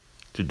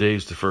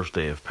Today's the first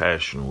day of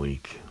Passion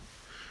Week,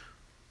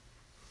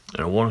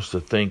 and I want us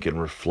to think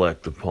and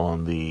reflect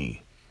upon the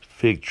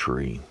fig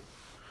tree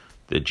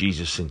that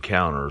Jesus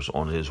encounters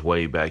on his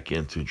way back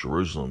into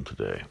Jerusalem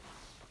today.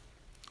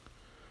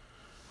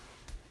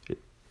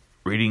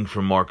 Reading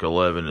from Mark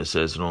 11, it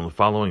says, "And on the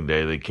following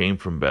day they came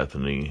from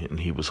Bethany, and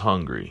he was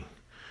hungry.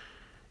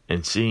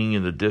 And seeing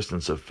in the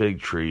distance a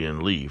fig tree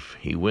and leaf,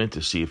 he went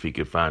to see if he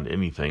could find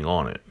anything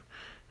on it.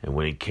 And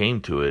when he came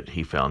to it,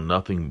 he found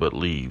nothing but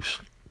leaves,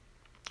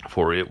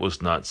 for it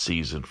was not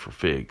season for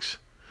figs.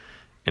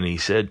 And he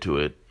said to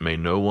it, 'May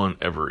no one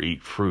ever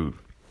eat fruit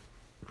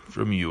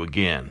from you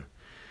again.'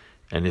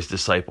 And his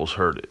disciples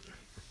heard it."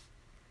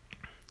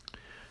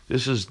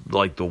 This is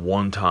like the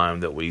one time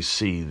that we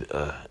see,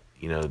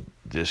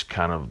 this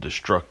kind of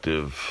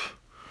destructive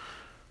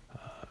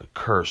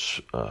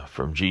curse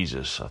from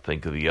Jesus. I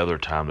think of the other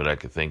time that I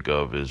could think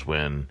of is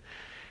when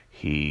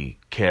he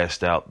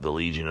cast out the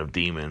legion of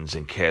demons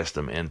and cast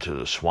them into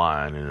the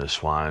swine, and the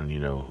swine,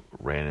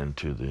 ran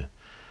into the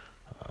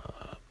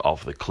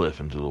off the cliff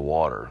into the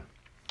water.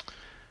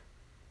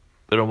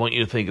 But I want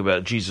you to think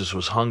about Jesus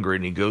was hungry,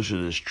 and he goes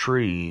to this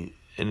tree,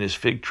 and this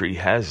fig tree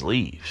has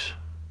leaves.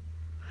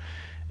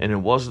 And it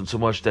wasn't so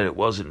much that it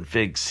wasn't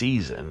fig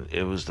season,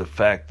 it was the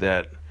fact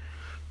that,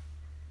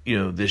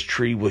 this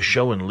tree was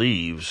showing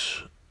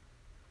leaves,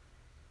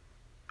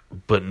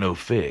 but no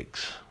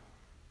figs.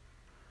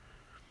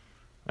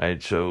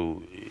 Right?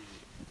 So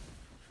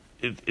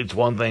it's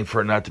one thing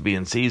for it not to be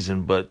in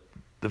season, but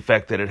the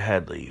fact that it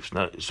had leaves.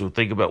 Now, so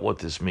think about what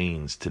this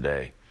means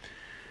today.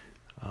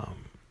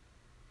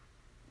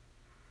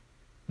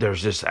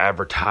 There's this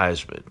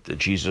advertisement that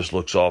Jesus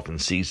looks off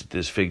and sees that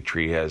this fig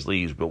tree has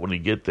leaves, but when he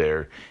get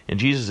there, and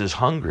Jesus is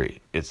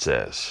hungry, it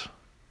says.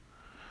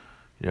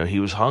 He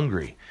was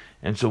hungry.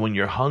 And so when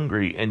you're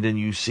hungry and then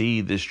you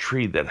see this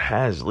tree that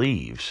has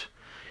leaves,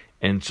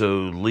 and so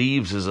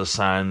leaves is a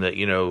sign that,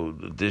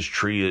 this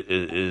tree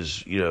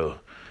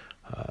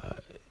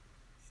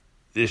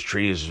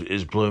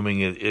is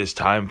blooming, it's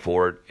time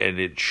for it, and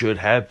it should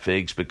have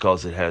figs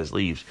because it has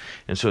leaves.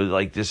 And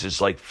so this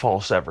is like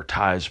false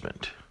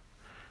advertisement.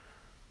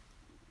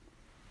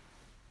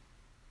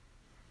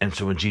 And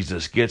so when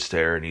Jesus gets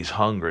there and he's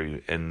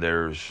hungry and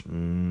there's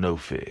no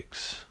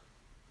figs,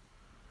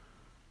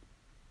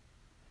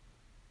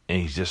 and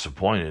he's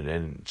disappointed,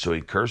 and so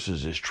he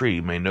curses this tree,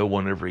 "May no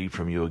one ever eat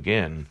from you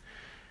again."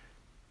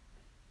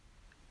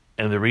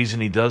 And the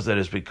reason he does that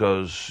is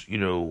because,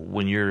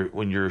 when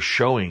you're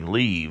showing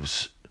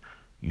leaves,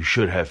 you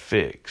should have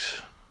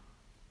figs.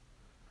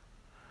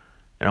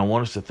 And I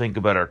want us to think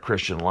about our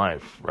Christian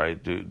life,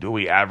 right? Do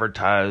we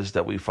advertise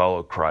that we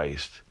follow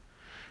Christ?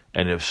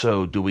 And if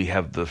so, do we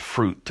have the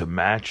fruit to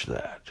match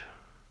that?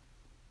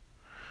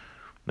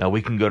 Now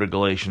we can go to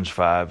Galatians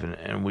 5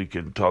 and we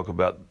can talk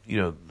about,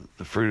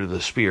 the fruit of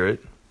the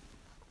Spirit.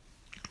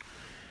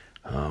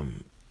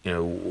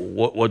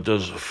 What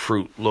does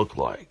fruit look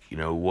like?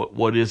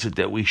 What is it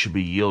that we should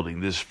be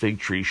yielding? This fig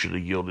tree should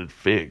have yielded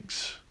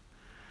figs.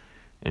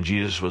 And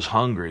Jesus was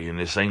hungry, and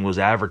this thing was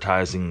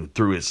advertising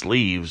through its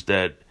leaves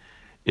that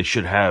it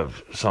should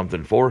have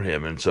something for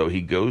him. And so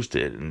he goes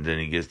to it, and then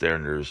he gets there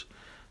and there's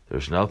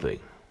nothing.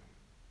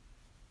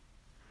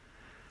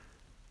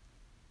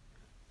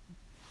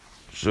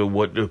 So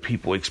what do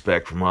people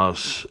expect from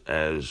us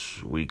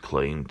as we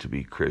claim to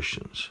be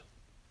Christians?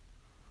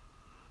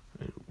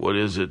 What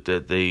is it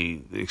that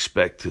they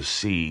expect to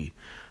see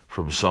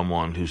from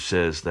someone who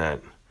says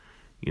that,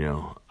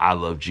 I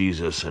love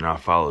Jesus and I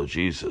follow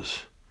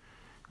Jesus?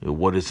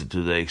 What is it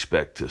do they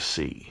expect to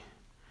see?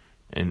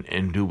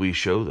 And do we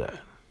show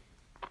that?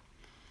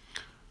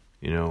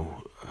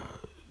 The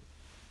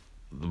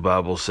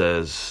Bible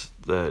says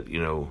that,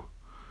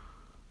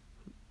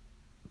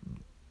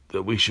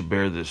 that we should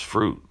bear this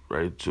fruit,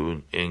 right?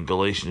 So in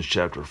Galatians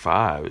chapter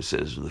 5, it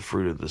says the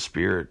fruit of the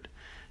Spirit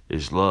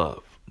is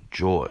love,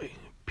 joy,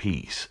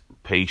 peace,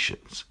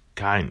 patience,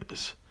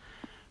 kindness,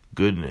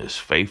 goodness,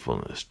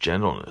 faithfulness,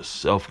 gentleness,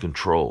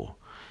 self-control.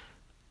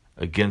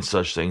 Against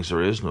such things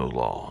there is no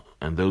law,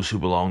 and those who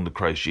belong to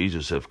Christ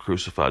Jesus have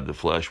crucified the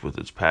flesh with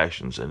its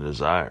passions and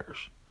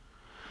desires.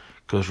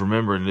 Because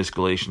remember, in this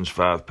Galatians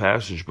 5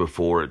 passage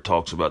before it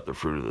talks about the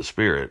fruit of the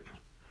Spirit,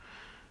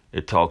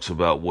 it talks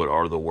about what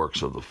are the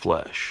works of the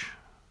flesh.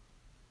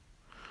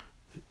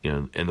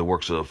 And the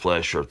works of the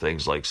flesh are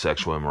things like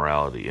sexual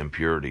immorality,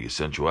 impurity,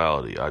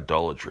 sensuality,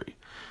 idolatry,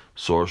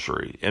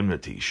 sorcery,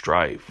 enmity,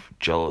 strife,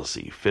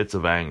 jealousy, fits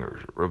of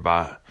anger,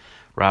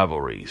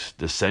 rivalries,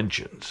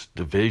 dissensions,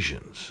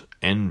 divisions,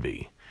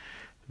 envy,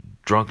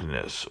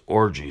 drunkenness,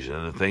 orgies,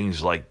 and the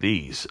things like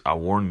these. I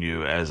warn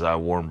you, as I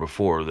warned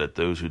before, that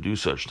those who do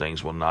such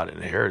things will not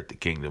inherit the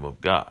kingdom of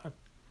God.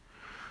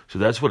 So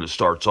that's what it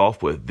starts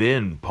off with.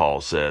 Then Paul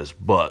says,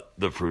 but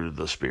the fruit of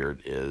the Spirit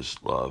is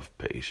love,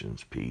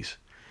 patience, peace.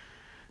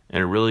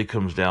 And it really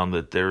comes down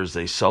that there is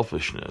a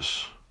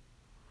selfishness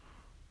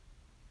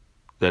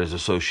that is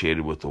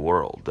associated with the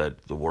world,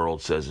 that the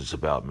world says it's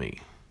about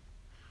me.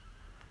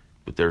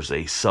 But there's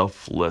a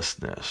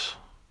selflessness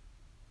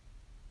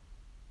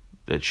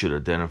that should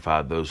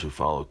identify those who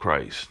follow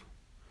Christ,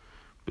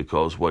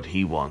 because what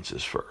he wants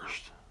is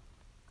first.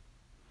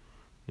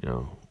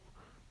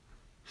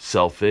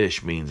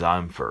 Selfish means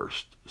I'm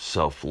first.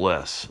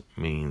 Selfless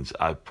means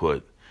I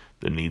put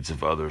the needs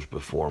of others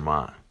before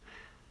mine.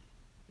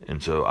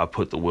 And so I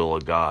put the will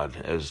of God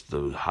as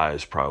the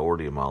highest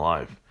priority in my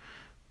life.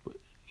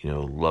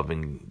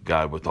 Loving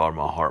God with all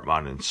my heart,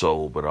 mind, and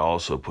soul, but I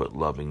also put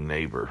loving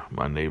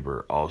my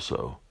neighbor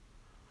also,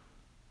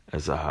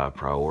 as a high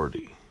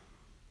priority.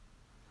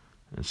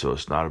 And so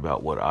it's not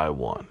about what I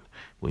want.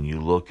 When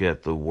you look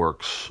at the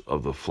works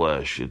of the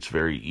flesh, it's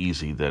very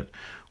easy that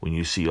when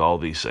you see all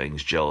these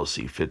things,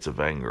 jealousy, fits of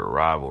anger,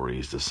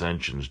 rivalries,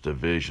 dissensions,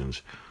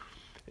 divisions,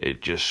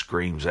 it just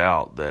screams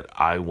out that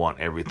I want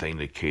everything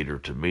to cater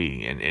to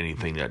me, and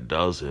anything that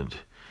doesn't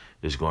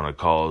is going to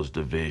cause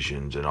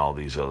divisions and all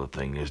these other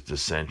things,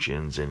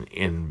 dissensions and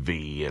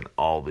envy and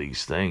all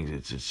these things.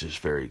 It's just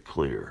very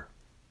clear.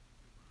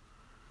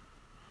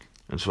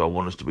 And so I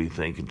want us to be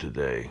thinking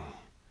today,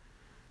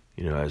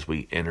 as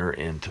we enter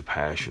into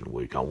Passion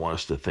Week, I want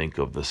us to think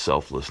of the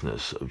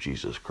selflessness of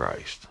Jesus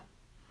Christ.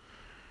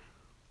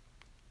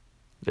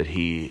 That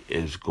he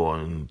is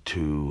going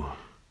to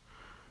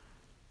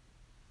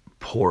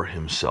pour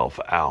himself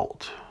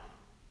out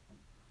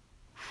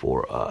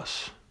for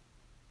us,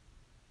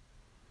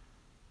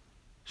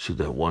 so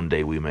that one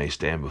day we may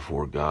stand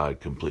before God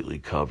completely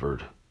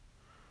covered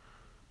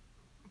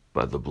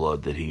by the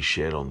blood that he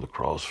shed on the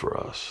cross for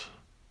us.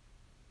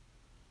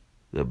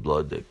 The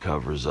blood that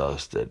covers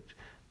us, that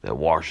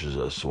washes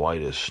us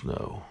white as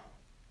snow.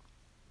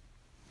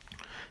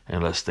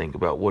 And let's think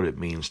about what it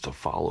means to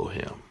follow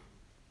him.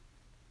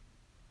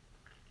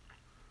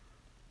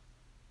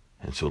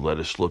 And so let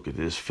us look at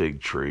this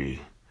fig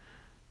tree,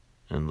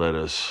 and let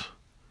us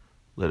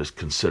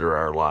consider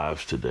our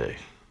lives today.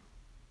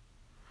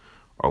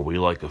 Are we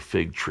like a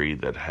fig tree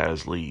that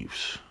has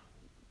leaves,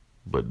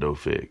 but no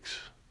figs?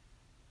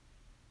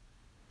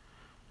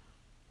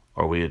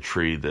 Are we a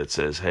tree that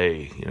says,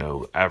 hey,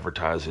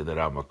 advertising that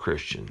I'm a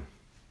Christian,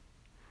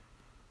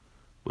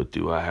 but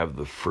do I have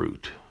the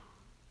fruit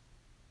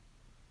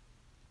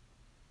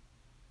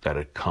that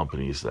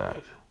accompanies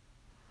that?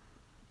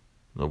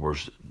 In other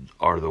words,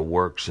 are the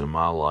works in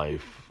my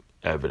life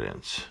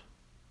evidence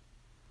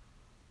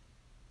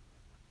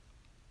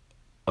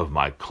of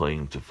my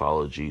claim to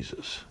follow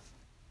Jesus?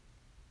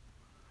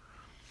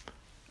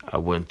 I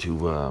went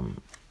to a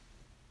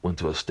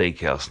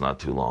steakhouse not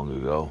too long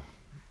ago.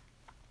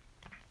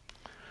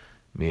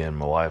 Me and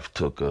my wife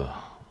took a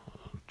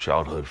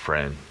childhood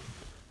friend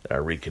that I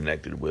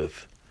reconnected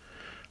with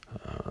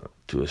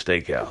to a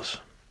steakhouse.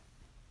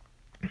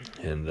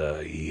 And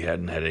he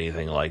hadn't had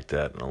anything like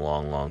that in a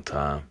long, long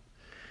time.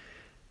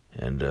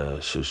 And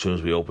so as soon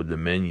as we opened the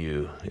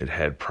menu, it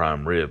had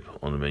prime rib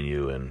on the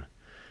menu. And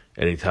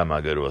anytime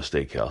I go to a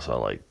steakhouse, I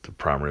like the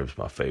prime rib's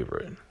my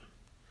favorite.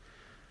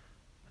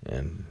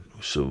 And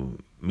so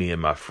me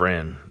and my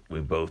friend,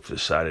 we both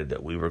decided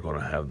that we were going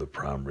to have the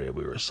prime rib.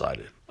 We were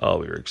excited. Oh,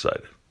 we were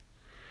excited.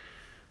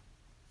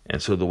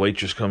 And so the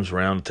waitress comes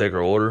around to take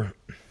our order.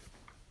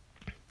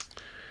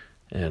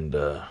 And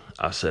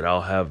I said,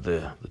 I'll have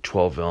the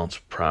 12-ounce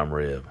prime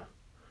rib.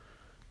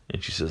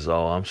 And she says,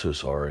 oh, I'm so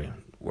sorry.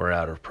 We're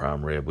out of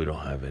prime rib. We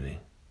don't have any.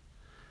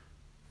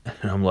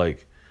 And I'm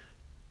like,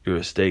 you're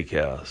a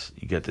steakhouse.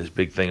 You got this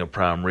big thing of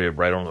prime rib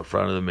right on the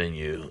front of the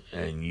menu,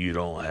 and you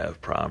don't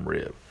have prime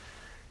rib.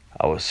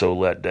 I was so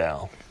let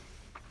down.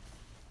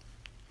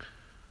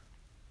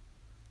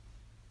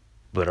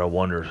 But I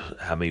wonder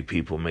how many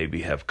people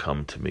maybe have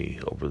come to me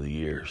over the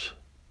years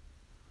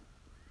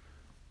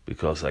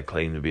because I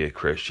claim to be a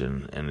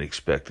Christian and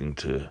expecting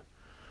to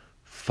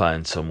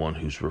find someone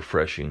who's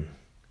refreshing,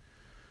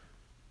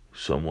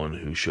 someone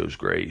who shows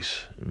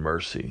grace and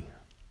mercy,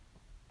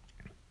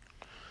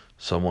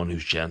 someone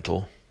who's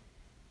gentle,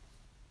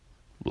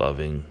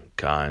 loving,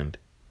 kind.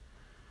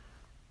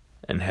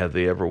 And have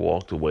they ever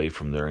walked away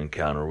from their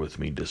encounter with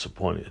me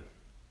disappointed?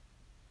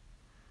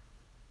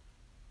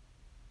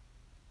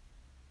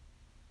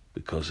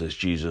 Because as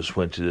Jesus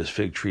went to this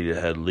fig tree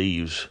that had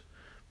leaves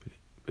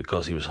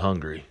because he was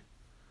hungry,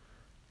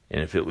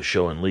 and if it was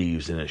showing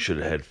leaves, then it should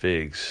have had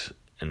figs,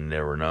 and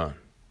there were none.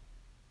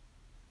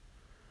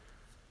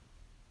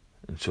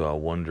 And so I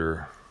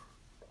wonder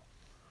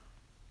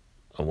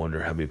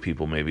how many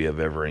people maybe have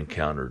ever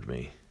encountered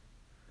me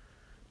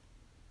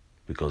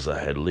because I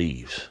had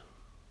leaves.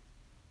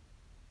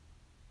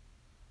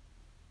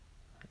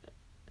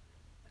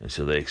 And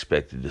so they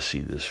expected to see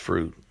this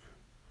fruit,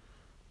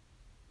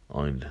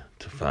 only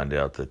to find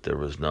out that there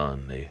was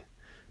none.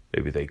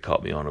 Maybe they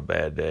caught me on a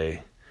bad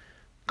day,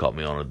 caught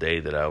me on a day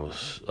that I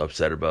was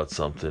upset about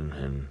something,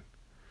 and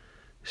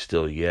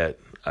still yet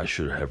I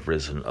should have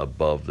risen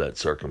above that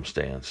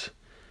circumstance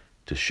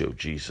to show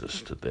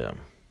Jesus to them.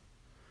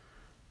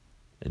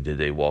 And did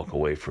they walk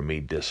away from me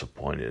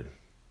disappointed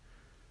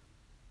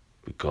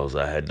because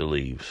I had the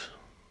leaves,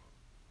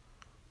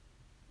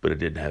 but it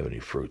didn't have any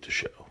fruit to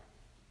show?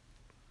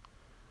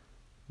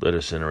 Let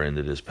us enter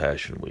into this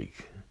Passion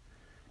Week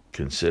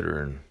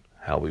considering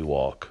how we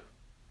walk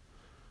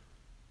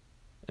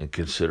and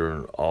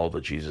considering all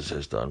that Jesus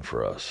has done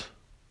for us,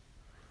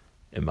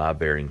 am I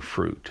bearing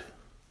fruit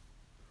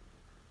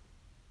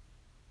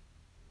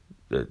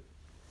that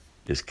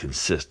is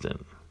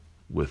consistent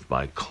with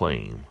my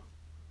claim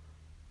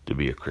to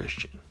be a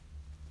Christian?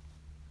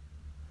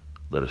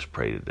 Let us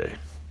pray today.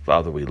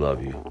 Father, we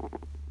love you.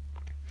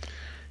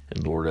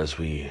 And Lord, as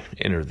we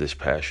enter this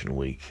Passion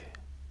Week,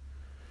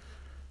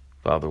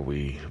 Father,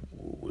 we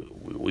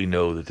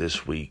know that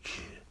this week,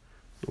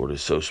 Lord,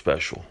 is so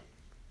special.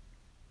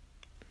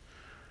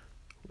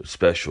 It's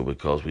special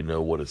because we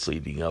know what it's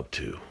leading up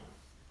to.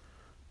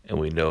 And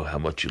we know how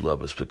much you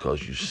love us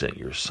because you sent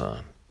your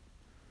Son.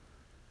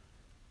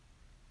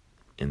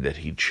 And that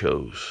He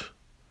chose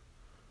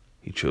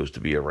to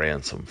be a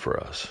ransom for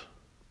us.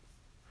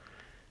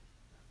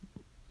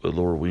 But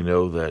Lord, we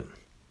know that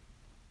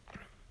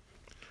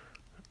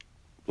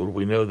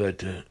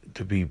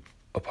to be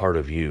a part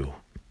of you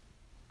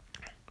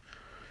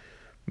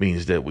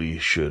means that we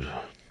should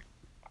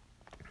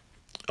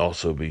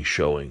also be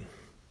showing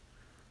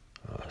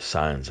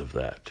signs of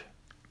that.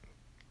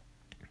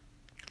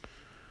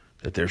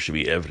 That there should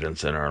be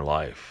evidence in our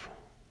life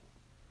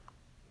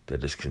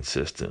that is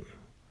consistent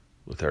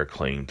with our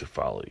claim to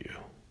follow you.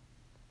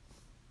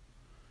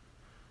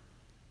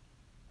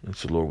 And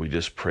so, Lord, we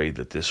just pray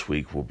that this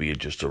week will be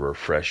just a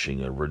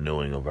refreshing, a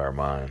renewing of our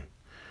mind,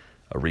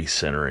 a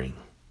recentering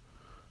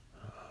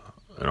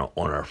on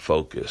our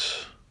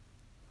focus,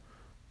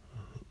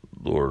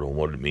 Lord, on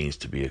what it means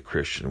to be a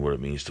Christian, what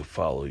it means to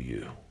follow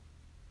you.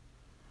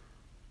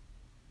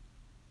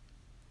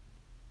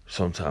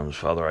 Sometimes,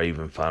 Father, I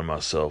even find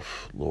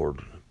myself,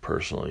 Lord,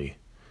 personally,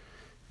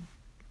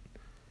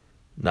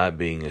 not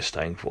being as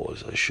thankful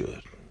as I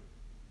should.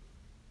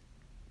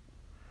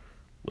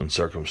 When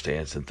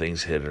circumstance and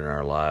things hit in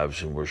our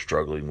lives and we're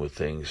struggling with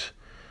things,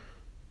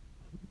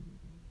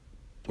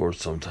 Lord,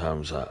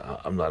 sometimes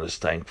I'm not as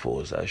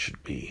thankful as I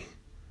should be.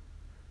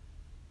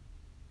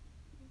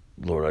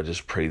 Lord, I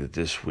just pray that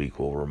this week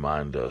will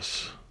remind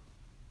us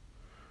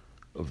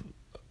of,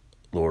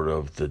 Lord,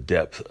 of the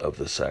depth of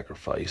the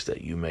sacrifice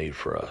that you made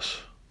for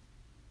us.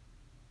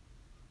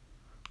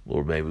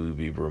 Lord, may we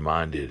be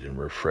reminded and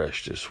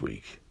refreshed this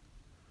week.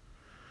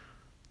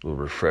 Lord,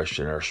 refreshed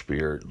in our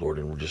spirit, Lord,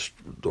 and just,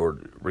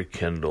 Lord,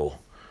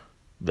 rekindle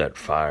that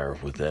fire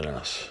within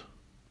us.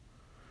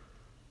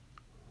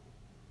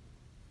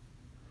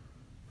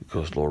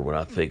 Because, Lord, when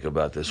I think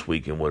about this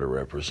week and what it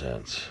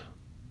represents,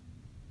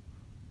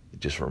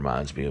 it just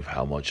reminds me of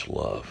how much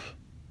love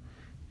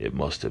it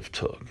must have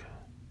took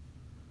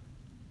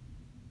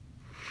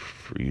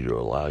for you to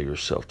allow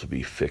yourself to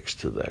be fixed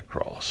to that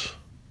cross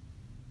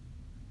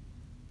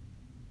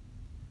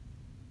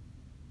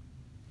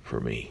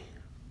for me.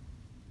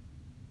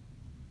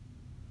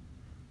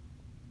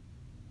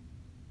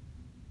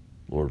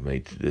 Lord, may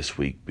this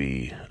week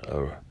be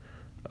a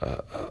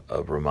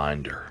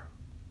reminder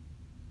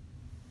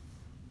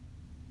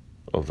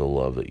of the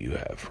love that you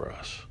have for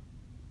us.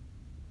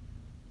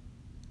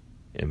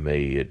 And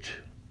may it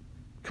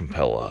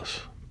compel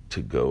us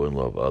to go and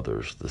love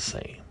others the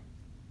same.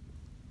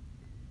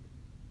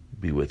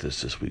 Be with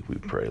us this week, we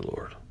pray,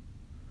 Lord.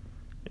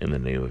 In the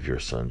name of your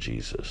Son,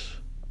 Jesus.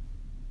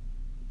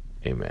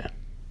 Amen.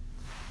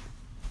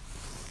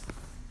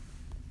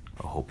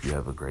 I hope you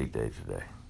have a great day today.